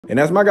And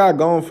as my guy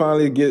Gone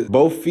finally gets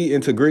both feet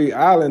into Greed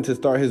Island to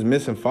start his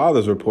missing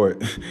fathers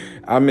report,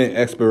 I meant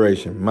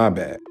exploration, my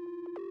bad.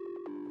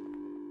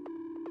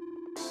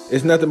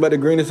 It's nothing but the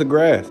greenest of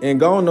grass. And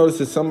Gon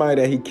notices somebody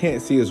that he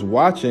can't see is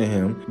watching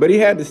him, but he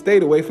had to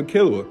stay to wait for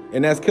Killua.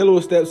 And as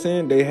Killua steps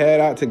in, they head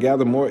out to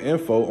gather more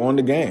info on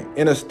the game.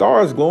 And a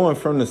star is glowing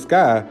from the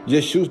sky,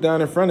 just shoots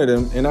down in front of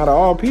them, and out of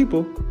all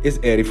people, it's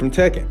Eddie from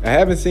Tekken. I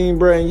haven't seen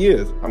bruh in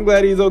years. I'm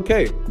glad he's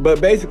okay.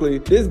 But basically,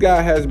 this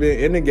guy has been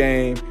in the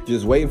game,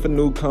 just waiting for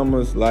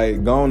newcomers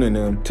like Gon and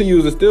them to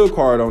use a steel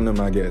card on them,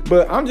 I guess.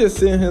 But I'm just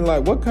sitting here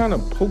like, what kind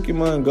of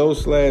Pokemon Go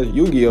 /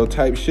 Yu-Gi-Oh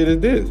type shit is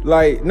this?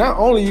 Like, not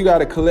only you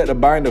gotta collect a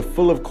binder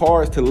full of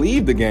cards to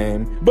leave the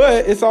game,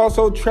 but it's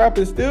also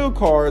trapping steel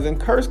cards and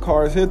curse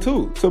cards here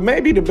too. So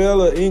maybe the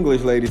Bella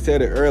English lady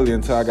said it earlier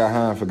until I got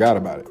high and forgot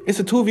about it. It's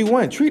a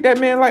 2v1. Treat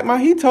that man like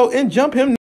Mahito and jump him